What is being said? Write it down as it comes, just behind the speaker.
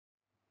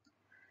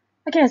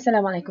Okay,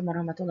 Assalamualaikum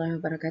warahmatullahi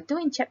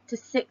wabarakatuh. In chapter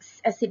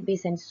 6, acid,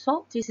 base and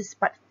salt, this is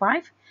part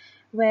 5,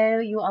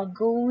 where you are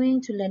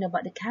going to learn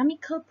about the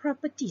chemical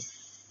properties.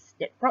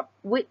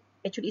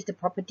 Actually is the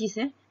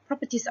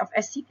properties of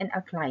acid and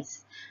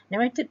alkalis,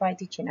 narrated by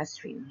teacher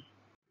Nasrin.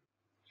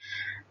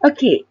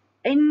 Okay,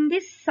 in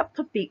this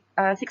subtopic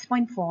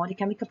 6.4, the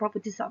chemical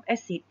properties of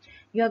acid,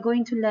 you are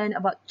going to learn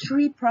about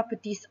 3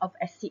 properties of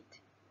acid.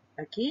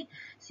 Okay,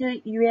 so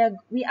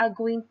we are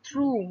going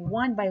through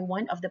one by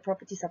one of the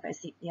properties of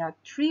acid. There are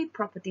 3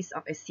 properties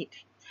of acid.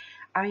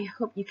 I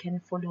hope you can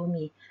follow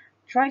me.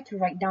 Try to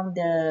write down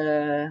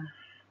the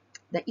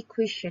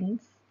equations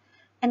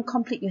and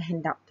complete your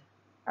handout.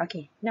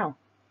 Okay, now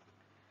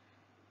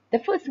the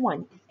first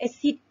one,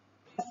 acid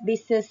plus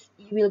bases,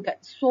 you will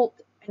get salt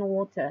and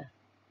water.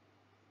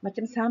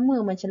 Macam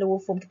sama macam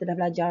lower form kita dah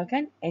belajar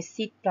kan.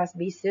 Acid plus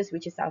bases,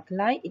 which is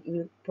alkali, it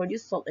will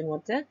produce salt and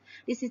water.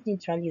 This is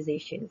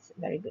neutralization.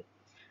 Very good.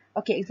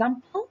 Okay,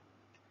 example.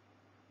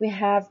 We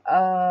have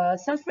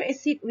sulfuric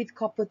acid with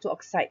copper to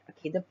oxide.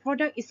 Okay, the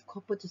product is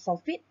copper to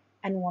sulfate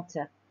and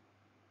water.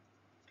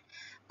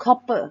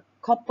 Copper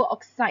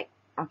oxide.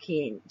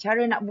 Okay,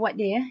 cara nak buat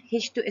dia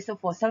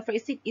H2SO4.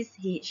 Sulfuric acid is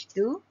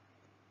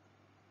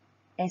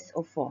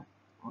H2SO4.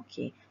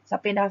 Okay,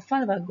 siapa yang dah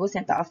hafal bagus,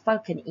 yang tak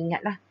hafal kena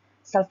ingat lah.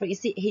 Sulfuric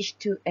acid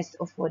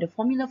H2SO4, the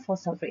formula for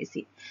sulfuric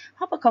acid.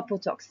 How about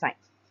copper to oxide?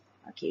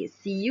 Okay,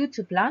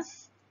 Cu2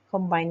 plus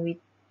combined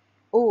with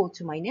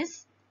O2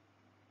 minus.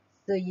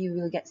 So you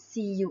will get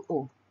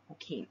CuO.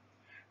 Okay.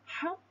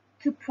 How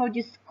to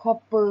produce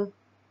copper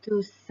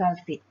to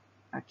sulfate?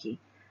 Okay.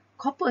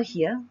 Copper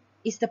here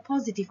is the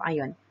positive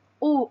ion.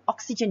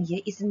 Oxygen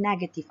here is a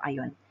negative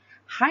ion.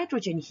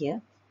 Hydrogen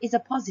here is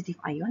a positive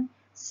ion.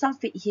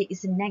 Sulfate here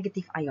is a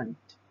negative ion.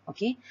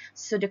 Okay.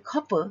 So the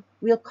copper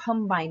will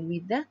combine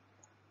with the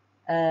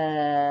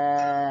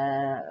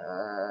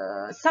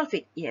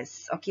sulfate.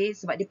 Yes. Okay.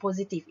 Sebab dia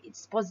positive.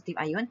 It's positive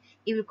ion.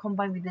 It will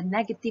combine with the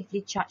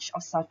negatively charged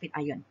of sulfate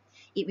ion.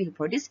 It will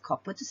produce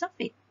copper to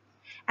sulfate.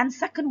 And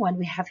second one,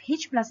 we have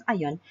H plus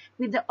ion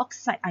with the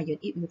oxide ion.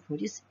 It will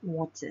produce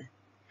water.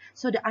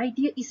 So the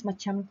idea is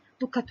macam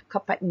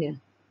tukar-tukar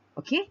partner.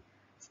 Okay?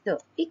 So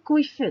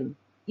equation.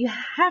 You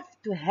have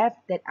to have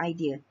that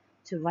idea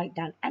to write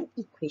down an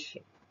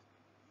equation.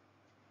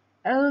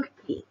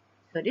 Okay.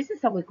 So this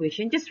is our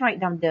equation. Just write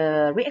down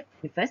the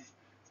reactant first.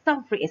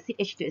 Sulfuric acid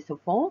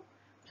H2SO4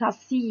 plus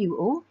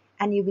CuO,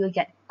 and you will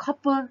get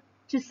copper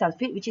to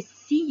sulfate, which is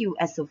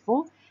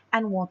CuSO4,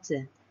 and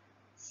water.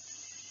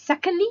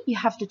 Secondly, you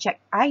have to check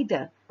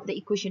either the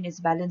equation is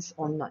balanced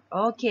or not.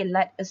 Okay,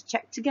 let us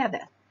check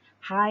together.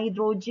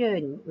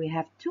 Hydrogen. We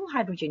have 2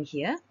 hydrogen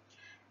here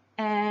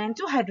and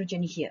 2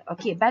 hydrogen here.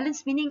 Okay,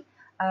 balance meaning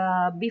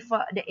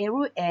before the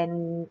arrow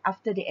and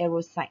after the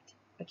arrow side.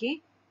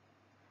 Okay.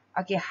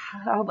 Okay,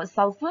 how about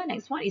sulfur?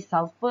 Next one is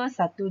sulfur.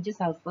 Satu je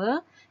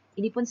sulfur.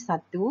 Ini pun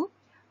satu.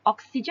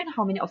 Oxygen,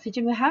 how many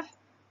oxygen we have?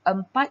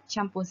 4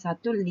 campur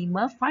 1,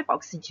 5, 5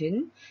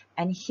 oxygen.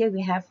 And here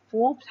we have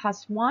 4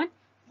 plus 1,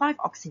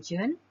 5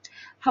 oxygen.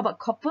 How about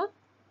copper?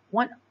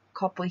 1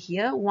 copper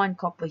here, 1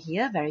 copper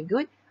here. Very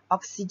good.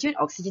 Oxygen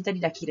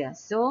tadi dah kira.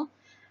 So,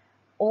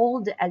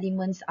 all the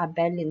elements are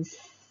balanced.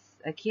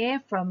 Okay,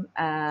 from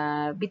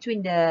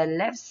between the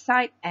left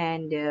side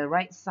and the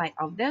right side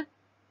of the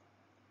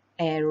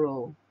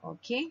arrow.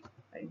 Okay,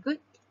 very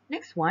good.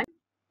 Next one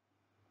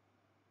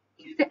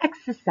is the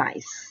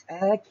exercise.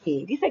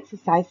 Okay, this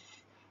exercise,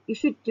 you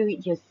should do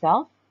it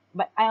yourself,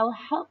 but I'll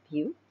help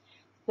you.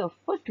 So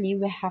firstly,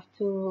 we have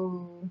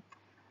to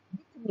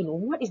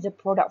determine what is the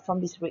product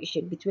from this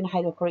reaction between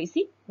hydrochloric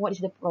acid. What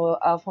is the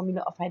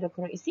formula of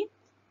hydrochloric acid?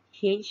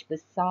 H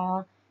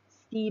besar,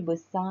 C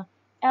besar,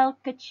 L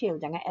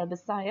kecil, jangan L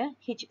besar ya,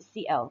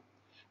 HCl.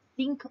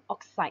 Zinc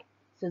oxide.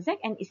 So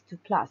Zn is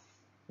 2 plus.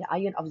 The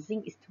ion of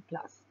zinc is 2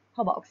 plus.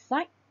 How about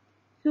oxide?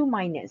 2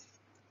 minus.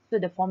 So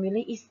the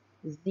formula is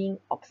zinc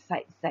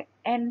oxide,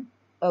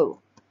 ZnO.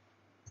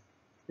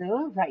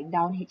 So write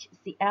down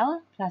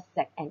HCl plus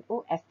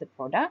ZnO as the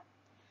product.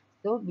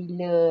 So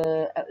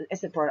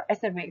as a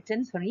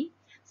reactant, sorry.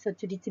 So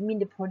to determine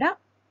the product,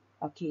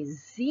 okay,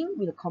 zinc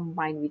will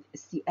combine with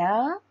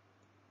Cl.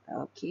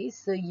 Okay,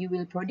 so you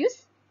will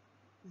produce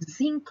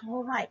zinc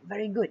chloride.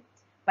 Very good.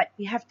 But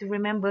you have to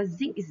remember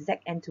zinc is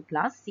Zn2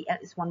 plus, Cl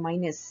is 1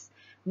 minus.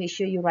 Make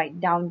sure you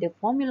write down the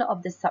formula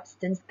of the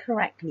substance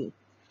correctly.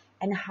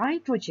 And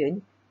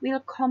hydrogen will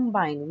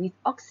combine with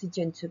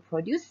oxygen to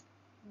produce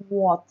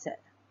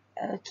water.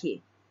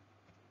 Okay,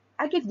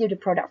 I'll give you the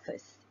product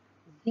first.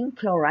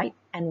 Zinc chloride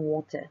and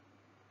water.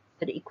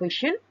 So the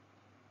equation,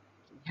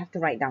 you have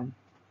to write down.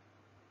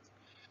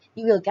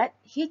 You will get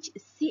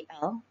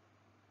HCl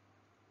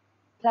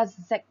plus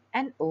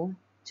ZnO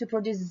to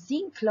produce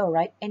zinc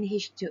chloride and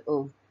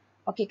H2O.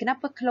 Okay,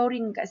 kenapa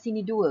chlorine kat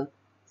sini 2?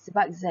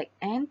 Sebab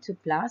Zn2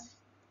 plus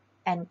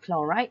and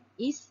chloride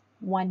is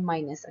 1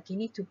 minus. Okay,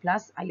 ni 2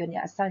 plus, ion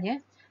dia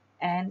asalnya.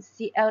 And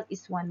Cl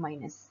is 1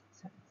 minus.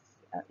 Sorry,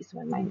 Cl is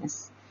 1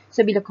 minus.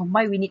 So, bila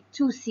combine, we need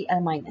 2 Cl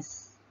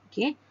minus.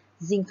 Okay,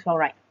 zinc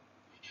chloride.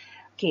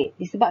 Okay,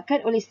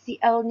 disebabkan oleh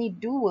Cl ni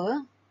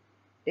 2,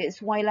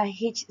 That's why lah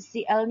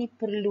HCl ni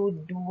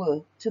perlu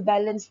 2 to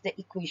balance the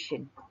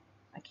equation.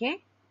 Okay.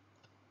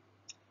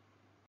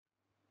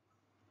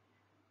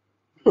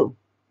 2.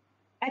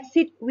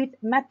 Acid with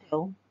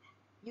metal,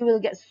 you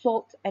will get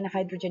salt and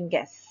hydrogen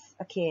gas.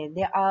 Okay,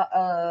 there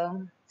are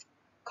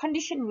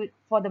condition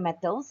for the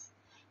metals.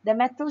 The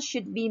metal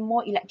should be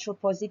more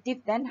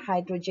electropositive than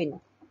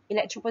hydrogen.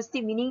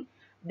 Electropositive meaning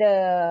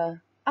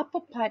the upper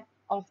part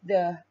of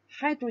the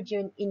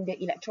hydrogen in the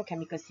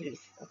electrochemical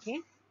series. Okay.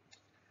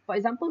 For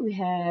example, we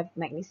have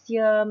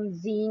magnesium,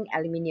 zinc,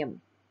 aluminium.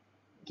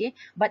 Okay,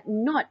 but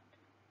not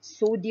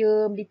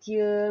sodium,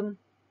 lithium,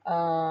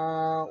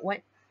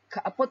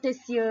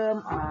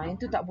 potassium.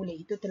 Itu tak boleh.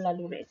 Itu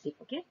terlalu reaktif.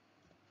 Okay.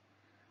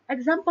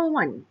 Example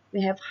 1,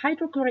 we have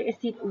hydrochloric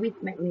acid with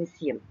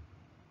magnesium.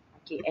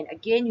 Okay, and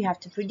again, you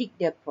have to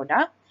predict the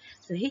product.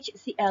 So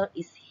HCl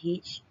is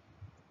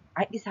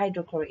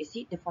hydrochloric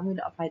acid. The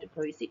formula of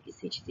hydrochloric acid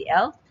is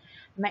HCl.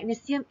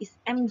 Magnesium is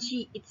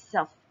Mg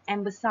itself.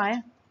 M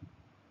besar.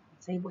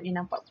 Saya buat ni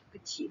nampak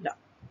kecil pula.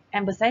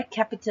 M besar,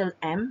 capital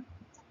M,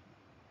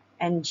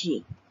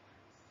 Mg.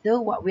 So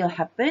what will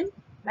happen?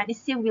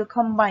 Magnesium will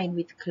combine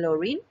with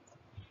chlorine.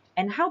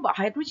 And how about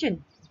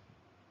hydrogen?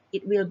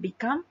 It will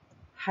become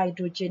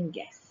hydrogen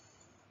gas.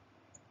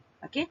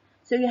 Okay,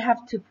 so you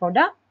have two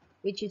products,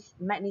 which is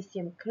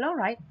magnesium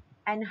chloride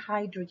and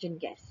hydrogen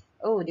gas.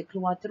 Oh, dia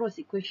keluar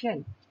terus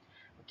equation.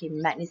 Okay,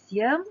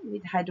 magnesium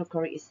with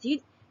hydrochloric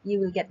acid,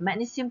 you will get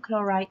magnesium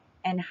chloride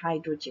and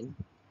hydrogen.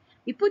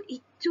 We put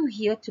 2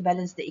 here to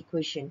balance the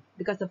equation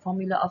because the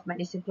formula of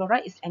magnesium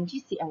chloride is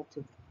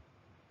MgCl2.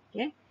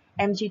 Okay,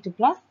 Mg2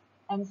 plus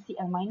and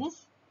Cl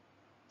minus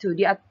 2.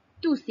 There are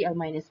 2 Cl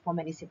minus for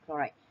magnesium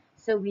chloride.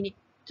 So we need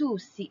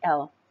 2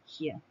 Cl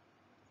here.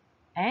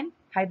 And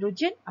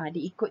hydrogen,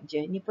 dia ikut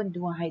je. Ni pun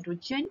 2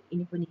 hydrogen,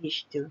 ini pun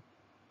H2.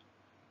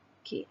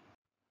 Okay.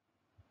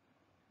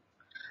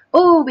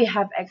 Oh, we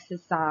have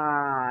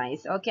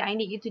exercise. Okay, I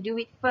need you to do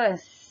it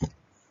first.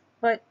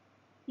 But,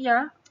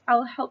 yeah,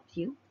 I'll help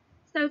you.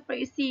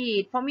 Sulfuric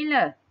acid,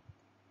 formula.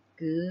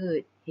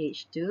 Good.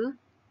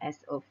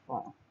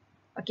 H2SO4.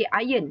 Okay,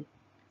 iron.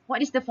 What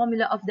is the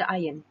formula of the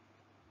iron?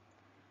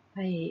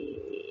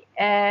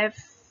 F,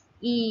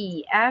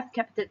 E. F,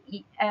 capital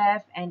E,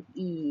 F, and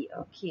E.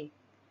 Okay.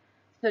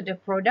 So the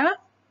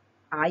product,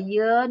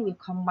 iron will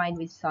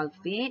combine with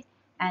sulfate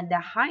and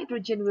the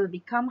hydrogen will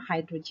become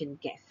hydrogen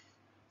gas.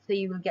 So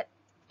you will get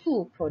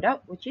 2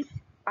 product, which is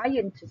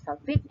iron to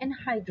sulfate and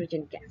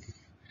hydrogen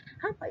gas.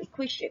 How about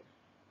equation?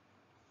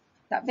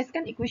 Tak best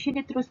kan equation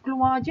dia terus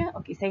keluar je?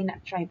 Okay, saya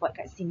nak try buat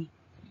kat sini.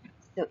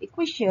 So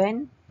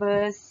equation,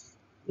 first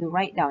you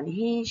write down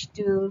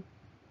H2SO4.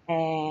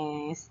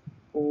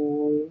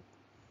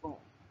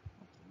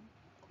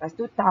 Lepas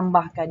tu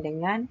tambahkan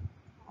dengan,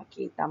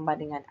 tambah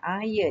dengan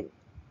iron.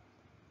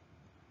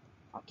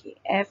 Okay,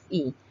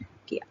 Fe.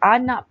 Okay,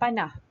 anak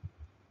panah.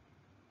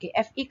 Okay,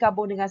 Fe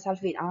karbon dengan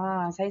sulfate.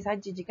 Saya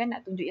saja je kan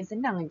nak tunjuk yang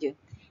senang je.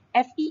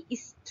 Fe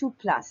is 2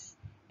 plus.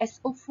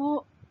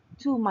 SO4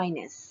 2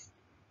 minus.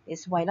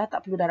 That's why lah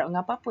tak perlu darab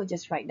dengan apa-apa.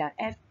 Just write down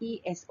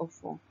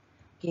FeSO4.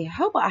 Okay,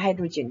 how about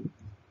hydrogen?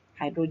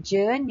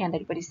 Hydrogen yang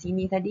daripada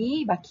sini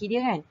tadi, baki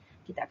dia kan.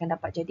 Kita akan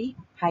dapat jadi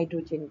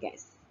hydrogen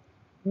gas.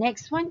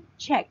 Next one,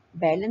 check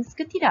balance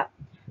ke tidak.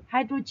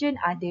 Hydrogen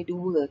ada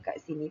 2. Kat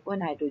sini pun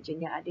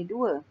hydrogen yang ada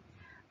 2.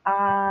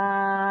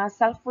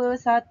 Sulfur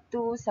 1,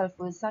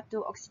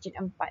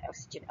 oksigen 4,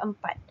 oksigen 4.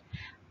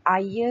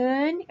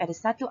 Iron ada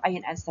 1,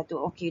 iron ada 1.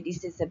 Okay,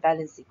 this is a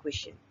balance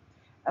equation.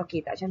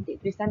 Okay, tak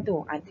cantik tulisan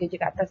tu. Ada je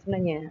kat atas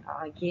sebenarnya.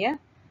 Okay, ya.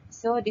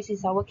 So, this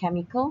is our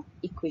chemical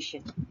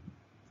equation.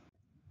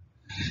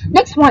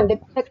 Next one, the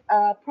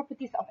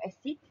properties of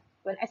acid.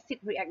 When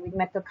acid react with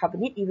metal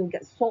carbonate, you will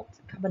get salt,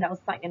 carbon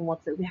dioxide, and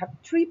water. We have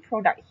 3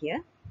 products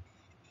here.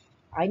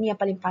 Ini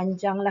yang paling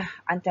panjang lah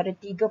antara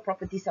 3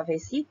 properties of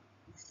acid.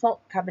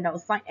 Salt, carbon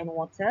dioxide, and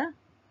water.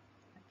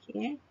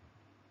 Okay,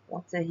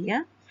 water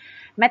here.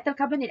 Metal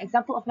carbonate,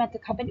 example of metal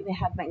carbonate, we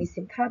have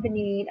magnesium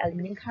carbonate,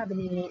 aluminum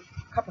carbonate,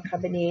 copper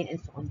carbonate, and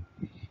so on.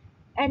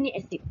 Any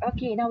acid.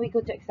 Okay, now we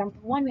go to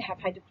example 1. We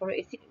have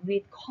hydrochloric acid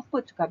with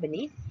copper to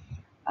carbonate.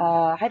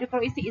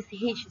 Hydrochloric acid is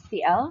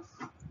HCl.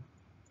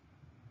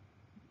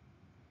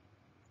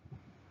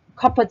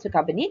 Copper to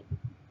carbonate.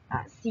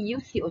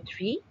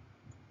 CuCO3.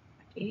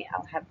 Okay,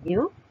 I'll help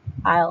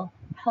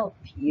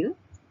you.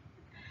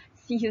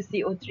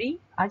 CuCO3.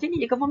 Jadi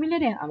dia ke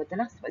formula dia. Betul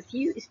lah. Sebab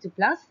Cu is 2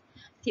 plus.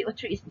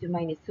 CO3 is 2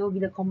 minus. So,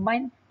 bila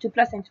combine 2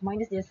 plus and 2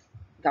 minus, dia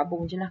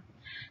gabung je lah.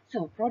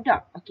 So,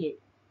 product. Okay.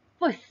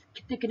 First,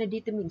 kita kena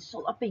determine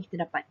salt apa yang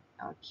kita dapat.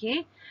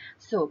 Okay.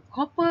 So,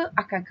 copper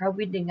akan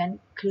kahwin dengan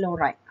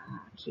chloride.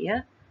 Okay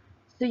ya.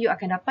 So, you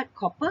akan dapat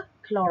copper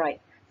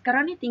chloride.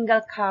 Sekarang ni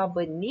tinggal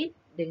carbonate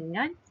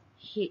dengan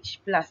H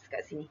plus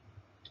kat sini.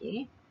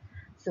 Okay.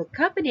 So,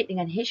 carbonate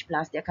dengan H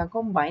plus, dia akan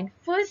combine.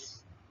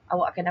 First,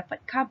 awak akan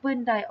dapat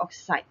carbon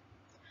dioxide.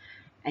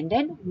 And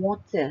then,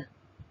 water.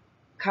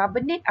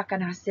 Carbonate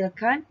akan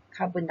hasilkan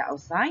carbon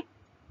dioxide.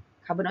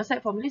 Carbon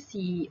dioxide formula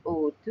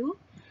CO2.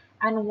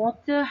 And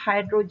water,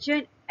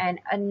 hydrogen and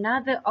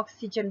another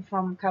oxygen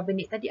from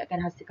carbonate tadi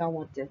akan hasilkan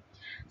water.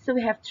 So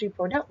we have three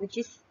product,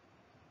 which is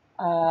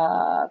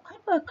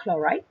copper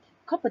chloride,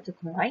 copper to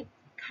chloride,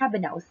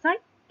 carbon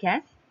dioxide,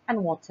 gas,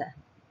 and water.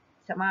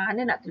 So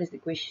mana nak tulis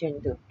equation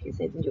tu? Okay,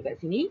 saya tunjuk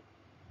kat sini.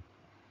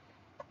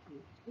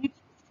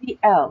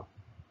 HCl.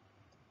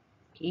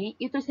 Okay,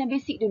 you tulis yang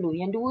basic dulu.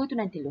 Yang dua tu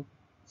nanti dulu.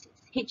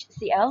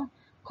 HCl,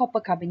 copper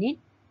carbonate,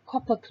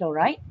 copper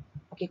chloride.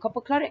 Okay,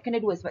 copper chloride kena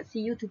dua sebab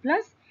Cu2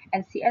 plus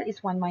and Cl is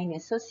 1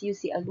 minus. So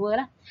CuCl2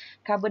 lah.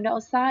 Carbon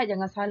dioxide,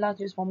 jangan salah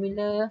tulis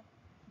formula.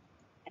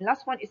 And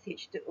last one is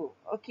H2O.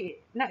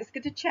 Okay, next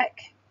kita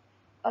check.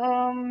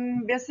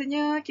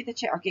 Biasanya kita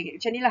check. Okay,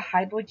 macam ni lah.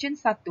 Hydrogen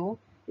 1.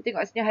 Kita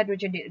tengok sini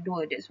hydrogen 2.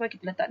 That's why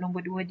kita letak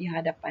nombor 2 di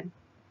hadapan.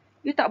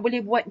 You tak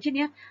boleh buat macam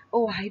ni.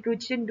 Oh,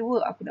 hydrogen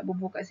 2. Aku nak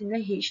bubuh kat sini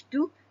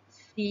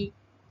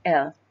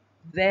H2Cl.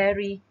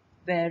 Very,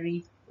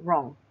 very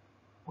wrong.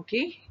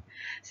 Okay.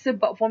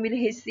 Sebab formula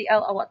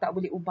HCl awak tak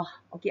boleh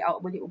ubah. Okay,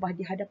 awak boleh ubah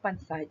di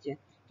hadapan sahaja.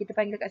 Kita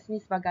panggil kat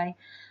sini sebagai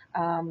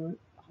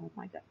oh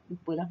my god,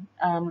 lupa lah.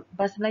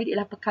 Bahasa Melayu dia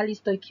adalah perkali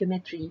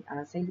stoichiometry.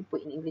 Saya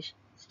lupa in English.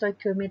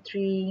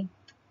 Stoichiometry,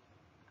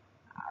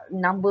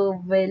 number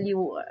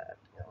value,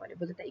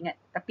 whatever, tak ingat.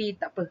 Tapi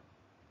tak apa.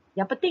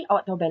 Yang penting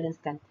awak tahu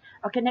balancekan.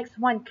 Okay, next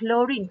one,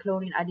 chlorine.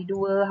 Chlorine ada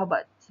dua. How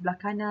about sebelah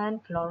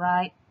kanan?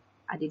 Chloride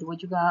ada dua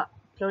juga.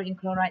 Chlorine,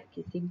 chloride,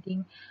 okay, same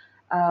thing.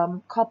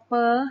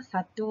 Copper 1.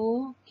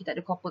 Kita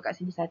ada copper kat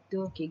sini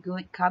 1. Okay,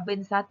 good.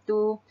 Carbon 1.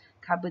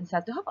 Carbon 1.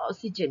 How about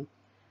oxygen?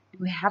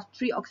 We have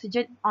 3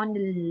 oxygen on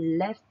the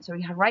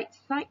right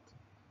side.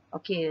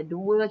 Okay,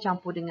 2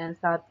 campur dengan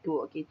 1.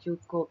 Okay,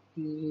 cukup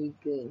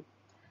 3.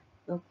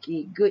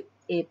 Okay, good.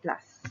 A+.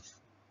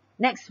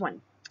 Next one.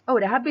 Oh,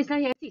 dah habis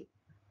lah ya.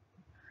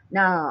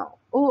 Now,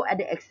 oh,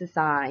 ada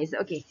exercise.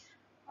 Okay.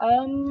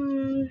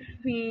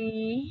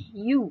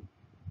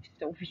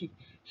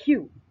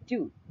 You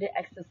do the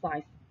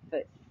exercise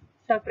first.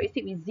 Sulfuric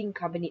acid with zinc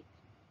carbonate.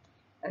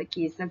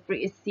 Okay,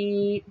 sulfuric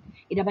acid.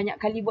 Dah banyak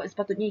kali buat,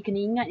 sepatutnya kena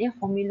ingat ya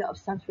formula of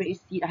sulfuric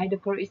acid,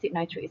 hydrochloric acid,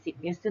 nitric acid.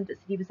 Biasa untuk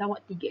segi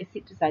pesawat 3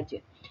 acid tu saja.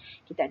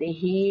 Kita ada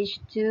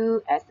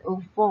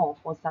H2SO4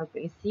 for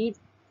sulfuric acid.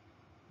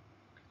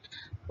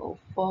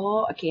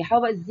 O4. Okay,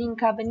 how about zinc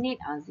carbonate?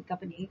 Zinc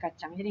carbonate ni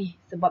kacang je ni.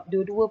 Sebab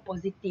dua-dua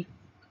positif.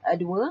 2.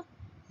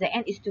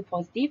 Zn is 2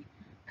 positive.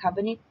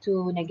 Carbonate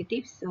 2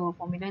 negative. So,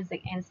 formula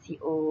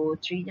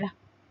ZnCO3 je lah.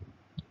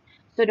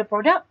 So, the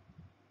product.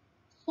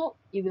 So,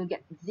 you will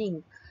get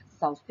zinc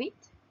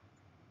sulfate.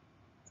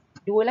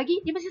 2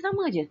 lagi, dia masih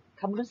sama je.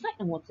 Carbon dioxide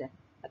and water.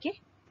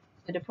 Okay.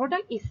 So, the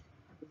product is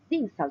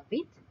zinc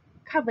sulfate,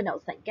 carbon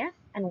dioxide gas,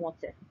 and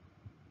water.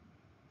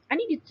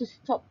 I need you to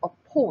stop or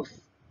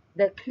pause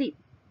the clip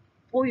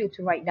for you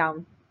to write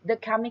down the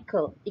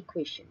chemical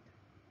equation.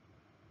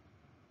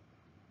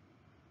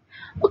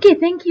 Okay,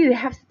 thank you. You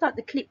have start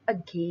the clip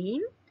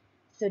again.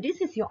 So this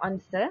is your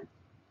answer.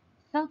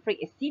 Sulfuric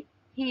acid,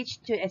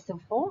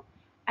 H2SO4,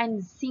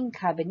 and zinc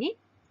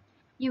carbonate.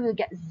 You will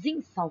get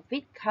zinc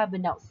sulfate,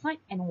 carbon dioxide,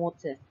 and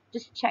water.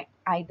 Just check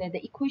either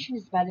the equation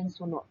is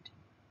balanced or not.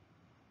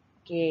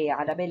 Okay,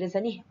 dah balance dah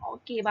ni.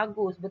 Okay,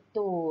 bagus,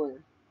 betul.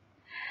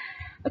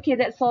 Okay,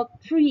 that's all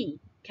 3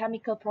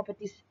 chemical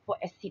properties for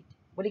acid.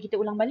 Boleh kita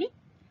ulang balik?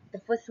 The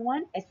first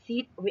one,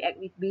 acid react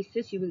with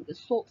bases, you will get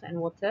salt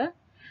and water.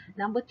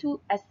 Number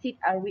 2,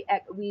 acid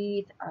react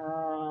with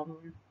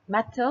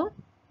metal,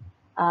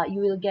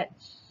 you will get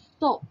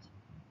salt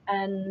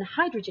and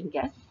hydrogen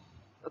gas.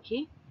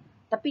 Okay,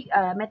 tapi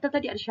metal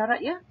tadi ada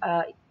syarat ya,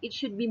 it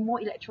should be more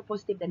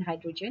electropositive than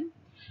hydrogen.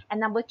 And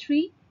number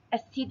 3,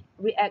 acid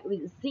react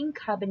with zinc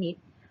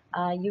carbonate,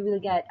 you will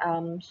get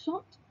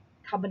salt,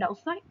 carbon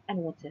dioxide,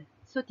 and water.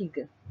 So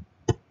 3.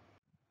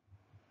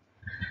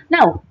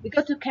 Now, we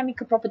go to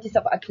chemical properties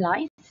of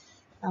alkalis.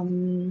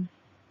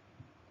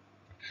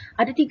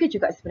 Ada 3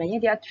 juga sebenarnya.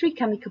 There are 3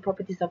 chemical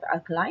properties of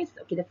alkalis.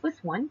 Okay, the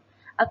first one,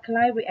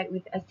 alkali react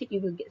with acid, you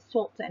will get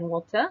salt and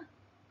water.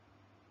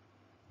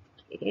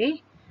 Okay,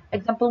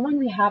 example 1,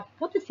 we have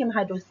potassium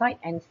hydroxide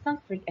and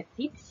sulfuric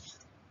acid.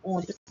 Oh,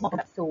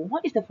 so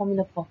what is the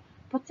formula for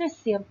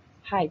potassium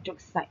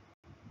hydroxide?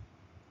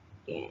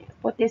 Okay,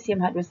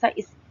 potassium hydroxide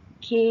is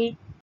KOH.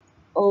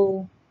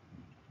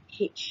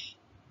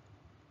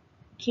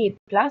 K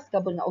plus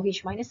gabung dengan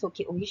OH minus, so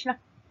KOH lah.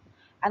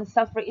 And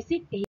sulfuric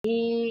acid,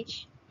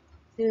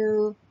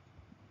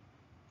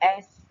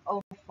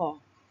 H2SO4.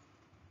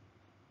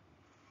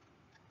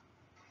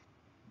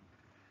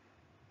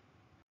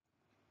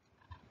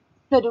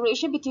 So the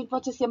reaction between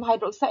potassium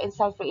hydroxide and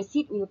sulfuric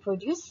acid will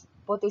produce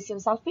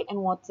potassium sulfate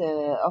and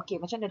water. Okay,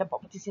 macam mana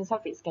dapat potassium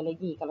sulfate sekali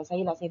lagi? Kalau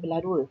saya lah, saya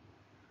belah 2.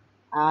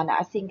 Nak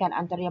asingkan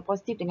antara yang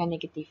positif dengan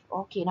negatif.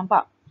 Okay,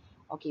 nampak?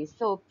 Okay,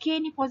 so K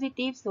ni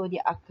positif, so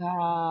dia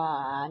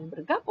akan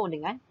bergabung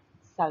dengan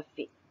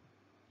sulfate.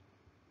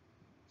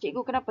 Cikgu,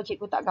 kenapa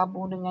cikgu tak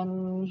gabung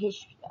dengan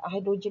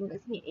hydrogen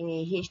kat sini?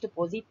 H tu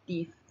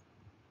positif.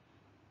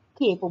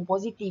 K pun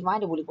positif.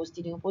 Mana boleh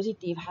positif dengan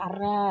positif?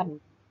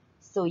 Haram.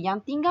 So,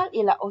 yang tinggal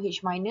ialah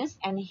OH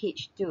minus and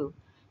H2.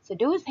 So,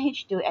 those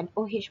H2 and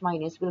OH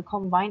minus will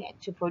combine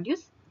to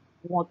produce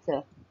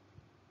water.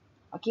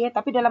 Okay,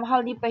 tapi dalam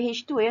hal ni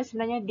pH2 ya,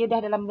 sebenarnya dia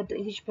dah dalam bentuk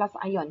H plus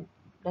ion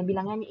dan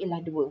bilangannya ialah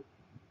 2.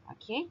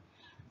 Okay,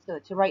 so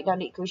to write down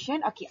the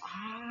equation, okay,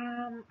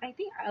 I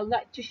think I'd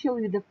like to show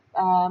you the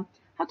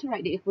how to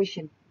write the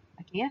equation.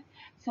 Okay, yeah.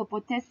 So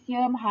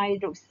potassium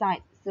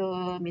hydroxide.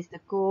 So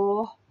Mr.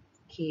 Ko,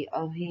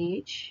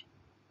 KOH,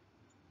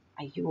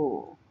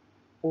 ayo,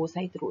 O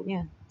saya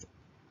teruknya.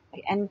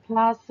 Okay, and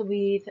plus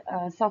with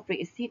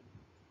sulfuric acid,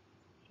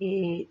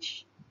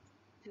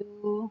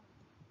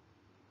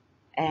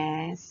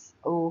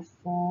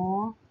 H2SO4.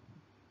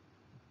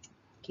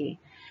 Okay,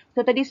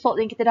 so tadi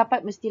salt yang kita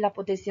dapat mestilah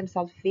potassium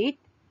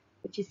sulfate,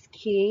 which is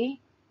K.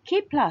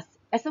 K plus.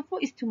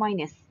 SO4 is 2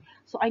 minus.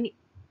 So I need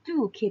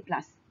 2K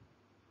plus.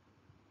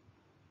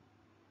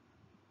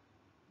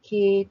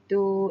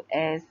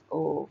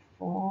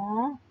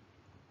 K2SO4.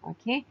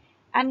 Okay.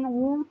 And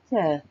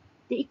water.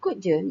 Dia ikut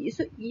je.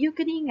 So you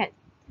kena ingat.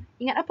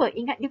 Ingat apa?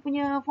 Ingat dia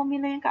punya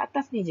formula yang kat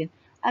atas ni je.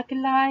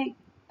 Alkali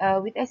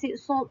with acid,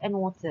 salt and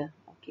water.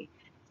 Okay.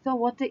 So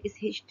water is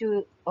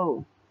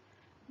H2O.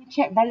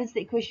 Check balance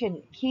the equation.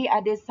 K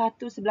ada 1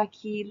 sebelah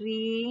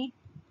kiri.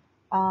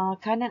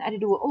 Kanan ada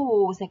 2.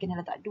 Oh, saya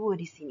kena letak 2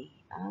 di sini.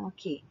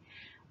 Okay.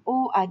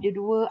 O ada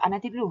 2.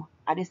 Nanti dulu.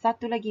 Ada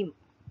 1 lagi.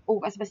 O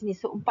kat sebelah sini.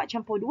 So 4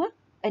 campur 2,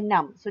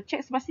 6. So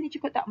check sebelah sini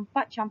cukup tak?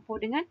 4 campur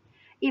dengan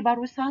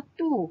baru 1.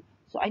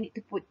 So I need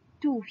to put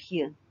 2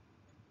 here.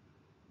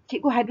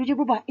 Cikgu, hidrogen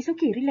berubah. It's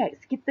okay,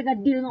 relax. Kita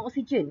tengah deal dengan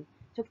oksigen.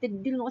 So kita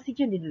deal dengan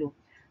oksigen dia dulu.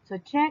 So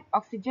check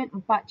oksigen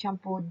 4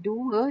 campur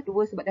 2. 2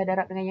 sebab dah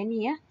darab dengan yang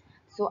ni ya.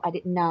 So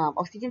ada 6.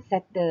 Oksigen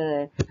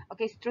settle.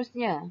 Okay,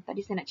 seterusnya. Tadi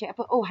saya nak check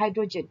apa? Oh,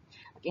 hydrogen.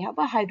 Okay,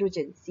 apa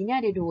hydrogen? Sini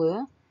ada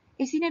 2.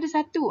 Sini ada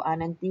 1.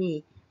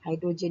 Nanti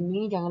hydrogen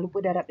ni jangan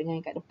lupa darab dengan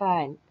yang kat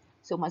depan.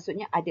 So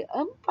maksudnya ada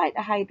 4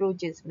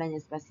 hydrogen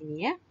sebenarnya sebelah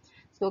sini ya.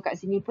 So kat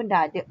sini pun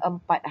dah ada 4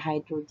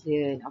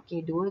 hydrogen.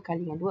 Okay, 2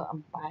 kali dengan 2,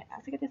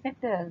 4. Saya kata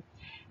settle.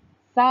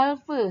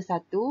 Sulfur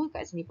 1.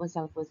 Kat sini pun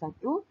sulfur 1.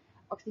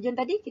 Oksigen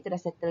tadi kita dah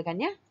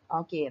settlekan ya.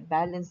 Okay,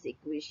 balance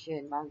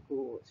equation.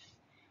 Bagus.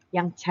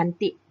 Yang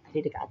cantik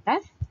ada dekat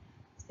atas.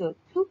 So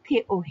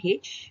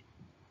 2KOH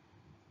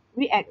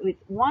react with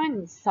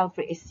 1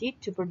 sulfuric acid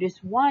to produce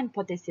 1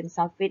 potassium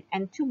sulfate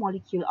and 2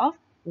 molecules of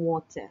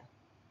water.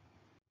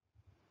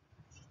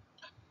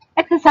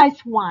 Exercise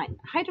 1.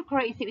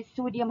 Hydrochloric acid with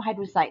sodium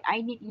hydroxide.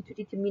 I need you to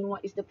determine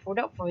what is the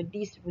product for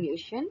this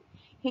reaction.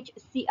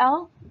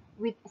 HCl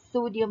with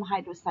sodium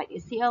hydroxide.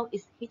 HCl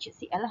is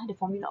HCl, the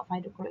formula of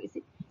hydrochloric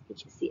acid.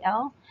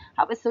 HCl.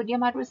 How about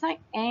sodium hydroxide?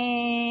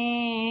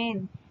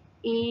 NaOH.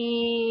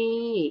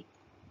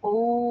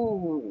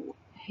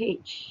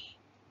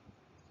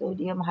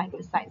 Sodium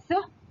hydroxide.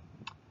 So,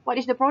 what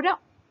is the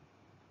product?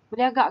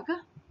 Boleh agak ke?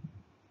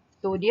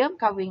 Sodium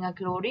kahwin dengan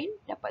chlorine,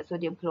 dapat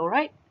sodium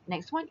chloride.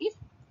 Next one is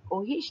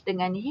OH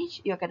dengan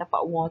H, you akan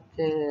dapat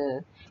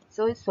water.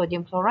 So,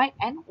 sodium chloride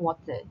and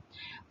water.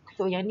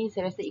 So, yang ni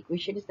saya rasa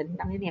equation dia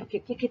senang ni.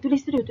 Okay,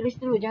 tulis dulu.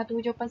 Jangan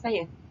tunggu jawapan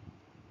saya.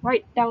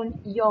 Write down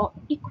your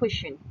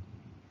equation.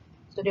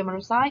 Sodium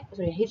hydroxide,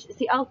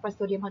 HCl plus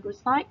sodium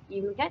hydroxide,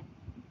 you will get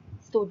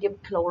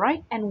sodium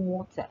chloride and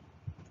water.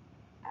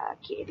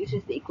 Okay, this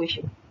is the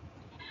equation.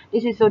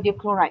 This is sodium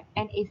chloride,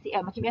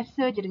 NaCl. Macam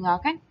biasa je dengar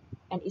kan?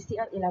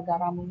 NaCl ialah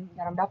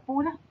garam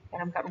dapur lah.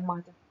 Garam kat rumah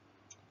tu.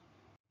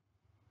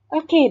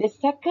 Okay, the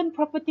second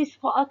properties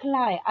for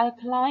alkali.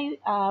 Alkali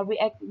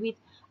react with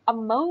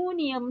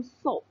ammonium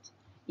salt.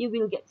 You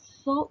will get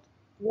salt,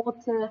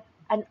 water,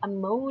 and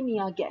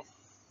ammonia gas.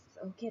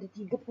 Okay, ada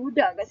 3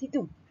 produk kat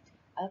situ.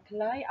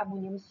 Alkali,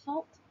 ammonium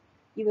salt.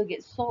 You will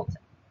get salt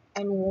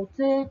and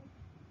water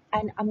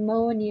and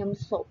ammonium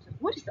salt.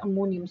 What is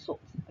ammonium salt?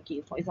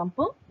 Okay, for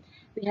example,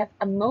 we have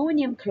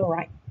ammonium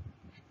chloride.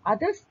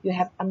 Others, you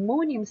have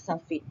ammonium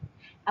sulfate,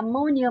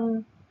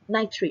 ammonium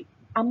nitrate,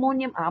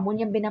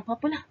 ammonium bin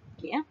apa-apa lah.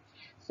 Okay, ya.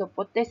 So,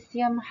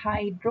 potassium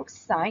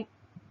hydroxide.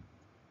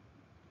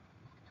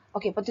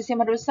 Okay, potassium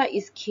hydroxide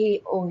is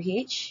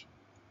KOH.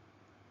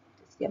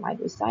 Potassium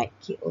hydroxide,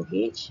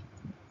 KOH.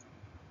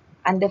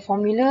 And the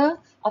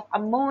formula of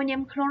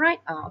ammonium chloride,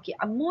 okay,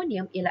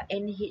 ammonium ialah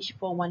NH4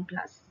 1+.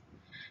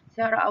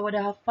 Saya harap awak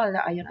dah hafal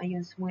lah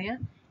ion-ion semua ya.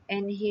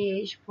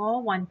 NH4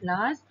 1+,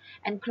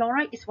 and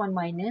chloride is 1-,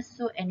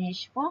 so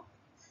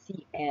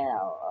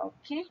NH4Cl.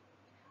 Okay,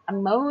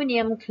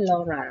 ammonium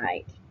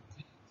chloride.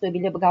 So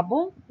bila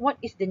bergabung, what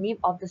is the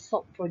name of the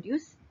salt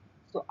produced?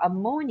 So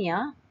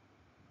ammonium.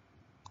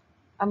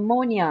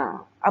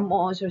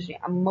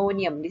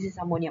 This is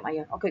ammonium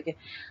ion. Okay.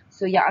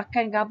 So yang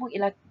akan gabung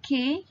ialah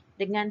K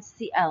dengan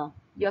Cl.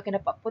 You akan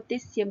dapat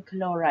potassium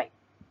chloride.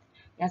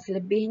 Yang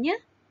selebihnya,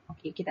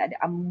 okay, kita ada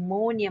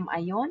ammonium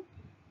ion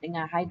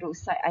dengan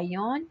hydroxide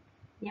ion.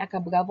 Ini akan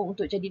bergabung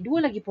untuk jadi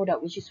 2 lagi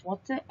produk, which is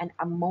water and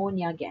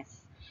ammonia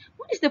gas.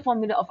 What is the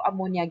formula of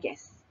ammonia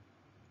gas?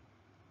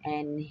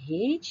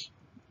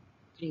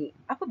 NH3.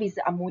 Apa beza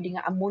ammonia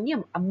dengan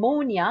ammonium?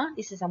 Ammonia,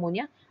 this is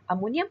ammonia.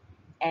 Ammonium,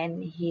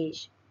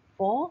 NH4,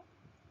 4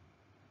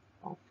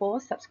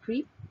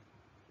 subscript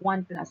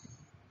 1+.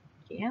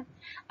 Okay, ya.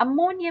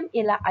 Ammonium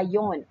ialah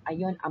ion.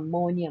 Ion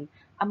ammonium.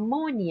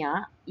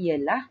 Ammonia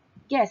ialah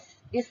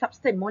gas. Dia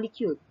substance,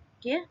 molecule.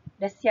 Okay,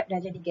 dah siap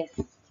dah jadi gas.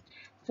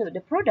 So,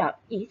 the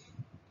product is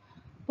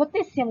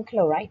potassium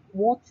chloride,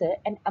 water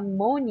and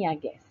ammonia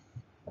gas.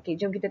 Okay,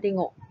 jom kita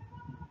tengok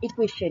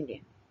equation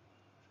dia.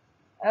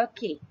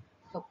 Okay,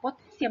 so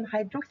potassium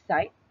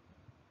hydroxide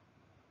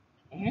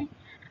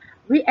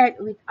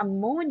react with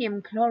ammonium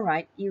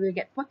chloride, you will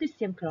get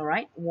potassium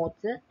chloride,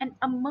 water and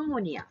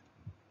ammonia.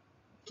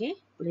 Okay,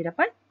 boleh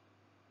dapat?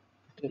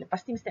 Okay,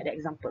 lepas ni mesti ada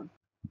example.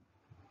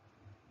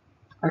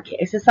 Okay,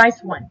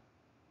 exercise 1.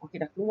 Okay,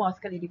 dah keluar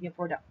sekali dia punya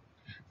produk.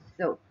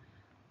 So,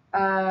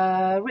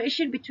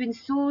 reaction between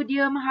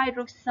sodium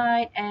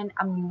hydroxide and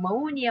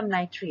ammonium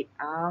nitrate.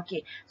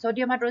 Okay,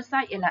 sodium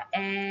hydroxide ialah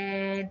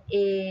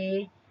NaOH.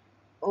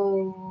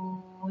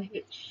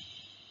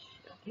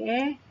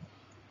 Okay.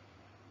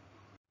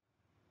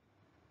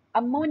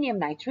 Ammonium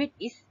nitrate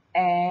is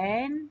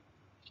NH.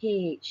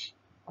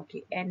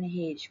 Okay,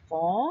 NH4.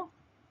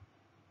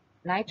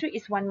 Nitrate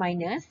is 1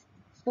 minus.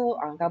 So,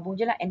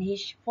 gabung je lah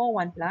NH4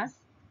 1 plus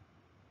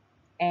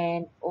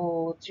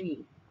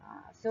NO3.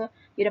 So,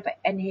 you dapat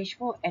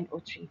NH4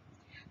 NO3.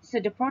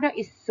 So, the product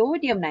is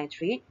sodium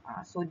nitrate.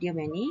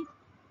 Sodium yang ni.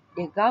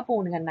 Dia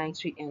gabung dengan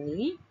nitrate yang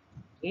ni.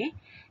 Okay.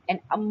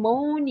 And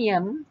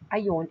ammonium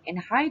ion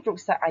and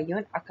hydroxide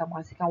ion akan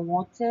menghasilkan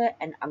water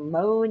and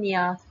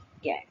ammonia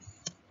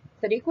gas.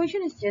 So, the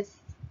equation is just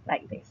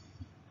like this.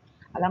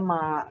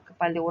 Alamak,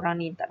 kepala orang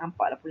ni tak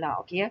nampak lah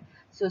pula. Okay.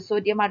 So,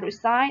 sodium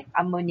hydroxide,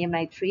 ammonium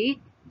nitrate,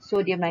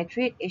 sodium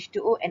nitrate,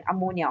 H2O and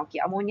ammonia. Okay,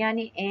 ammonia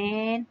ni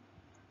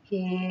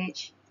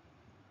NH3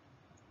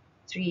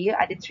 ya.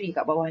 Ada 3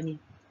 kat bawah ni.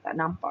 Tak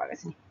nampak kat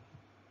sini.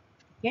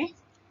 Okay.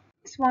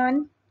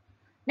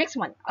 Next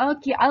one.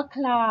 Okay,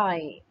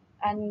 alkali.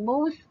 And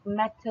most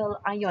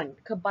metal ion.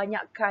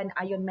 Kebanyakan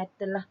ion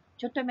metal lah.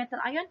 Contoh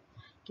metal ion.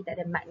 Kita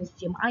ada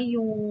magnesium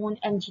ion,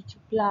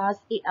 Mg2+,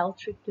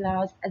 Al3+,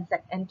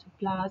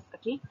 Zn2+.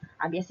 Okay.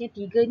 Biasanya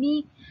 3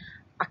 ni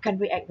akan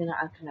react dengan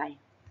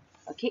alkali.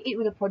 Okay, it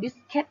will produce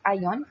cation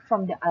ion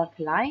from the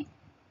alkali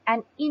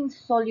and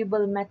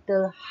insoluble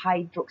metal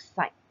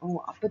hydroxide.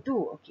 Oh, apa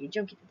tu? Okay,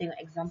 jom kita tengok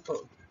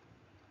example.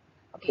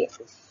 Okay,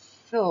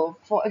 so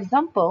for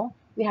example,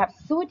 we have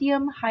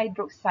sodium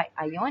hydroxide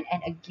ion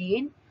and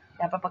again,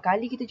 dah berapa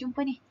kali kita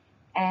jumpa ni?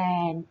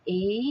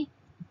 NaOH,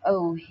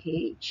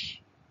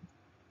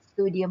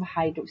 sodium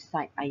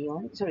hydroxide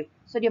ion,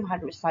 sodium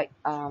hydroxide,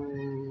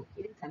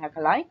 it is an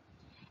alkali.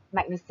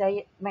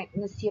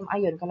 Magnesium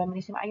ion. Kalau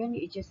magnesium ion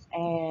it just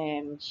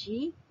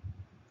Mg2+.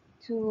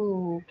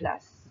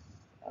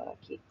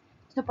 Okay.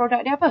 So produk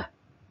dia apa?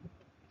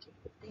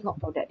 Tengok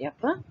produk dia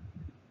apa.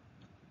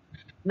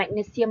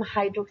 Magnesium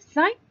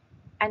hydroxide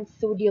and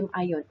sodium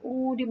ion.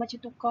 Oh, dia macam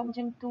tukar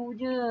macam tu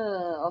je.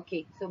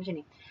 Okay, so macam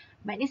ni.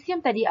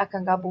 Magnesium tadi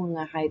akan gabung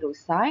dengan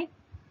hydroxide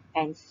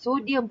and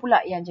sodium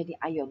pula yang jadi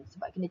ion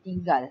sebab kena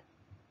tinggal.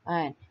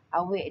 Kan?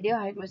 Awet dia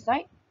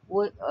hydroxide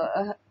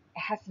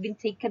has been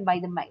taken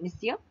by the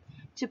magnesium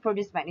to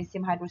produce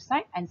magnesium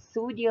hydroxide and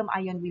sodium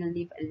ion will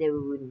leave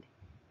alone.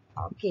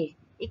 Okay,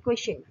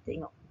 equation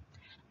tengok.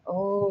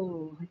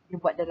 Oh, dia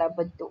buat dalam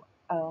bentuk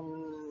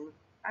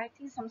I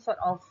think some sort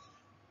of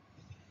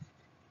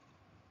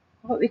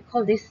what we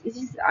call this. This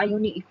is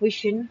ionic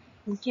equation.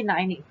 Mungkin lah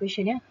ionic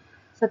equation ya.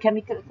 So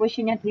chemical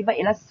equation yang terlibat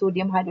ialah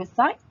sodium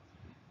hydroxide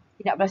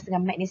tidak balas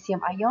dengan magnesium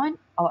ion.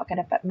 Awak akan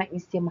dapat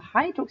magnesium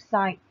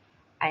hydroxide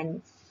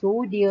and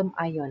sodium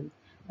ion.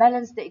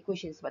 Balance the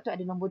equation. Sebab tu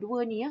ada nombor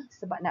 2 ni ya.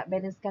 Sebab nak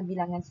balancekan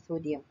bilangan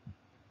sodium.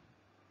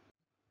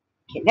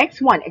 Okay,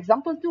 next one.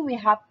 Example 2 we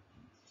have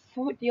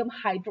sodium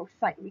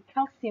hydroxide with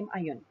calcium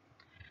ion.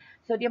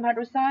 Sodium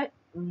hydroxide,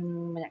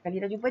 banyak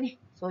kali dah jumpa ni.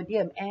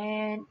 Sodium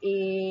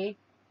NaOH.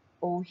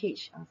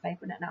 Saya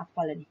pun nak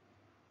hafal lah ni.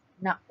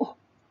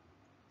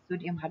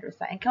 Sodium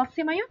hydroxide and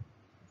calcium ion.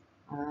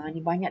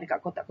 Ni banyak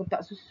dekat kotak-kotak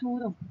susu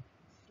tu.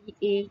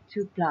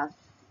 Ca2+.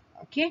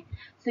 Okay,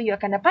 so you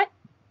akan dapat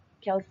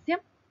calcium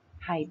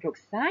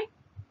hydroxide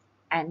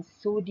and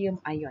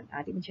sodium ion.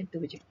 Dia macam tu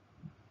je.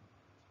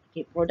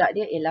 Okay, produk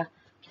dia ialah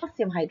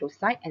calcium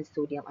hydroxide and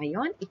sodium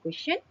ion.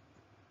 Equation.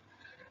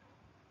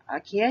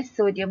 Okay,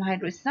 sodium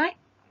hydroxide.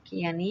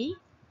 Okay, yang ni.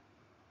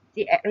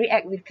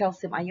 React with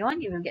calcium ion.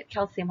 You will get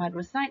calcium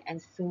hydroxide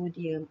and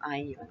sodium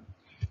ion.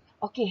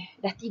 Okay,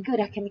 dah 3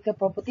 dah chemical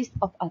properties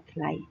of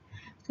alkali.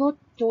 So,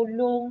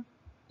 tolong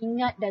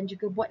ingat dan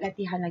juga buat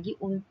latihan lagi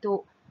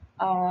untuk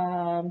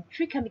 3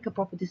 chemical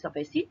properties of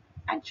acid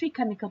and 3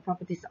 chemical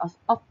properties of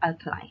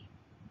alkali.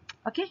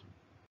 Okay?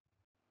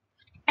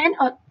 End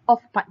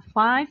of part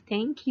 5.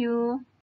 Thank you.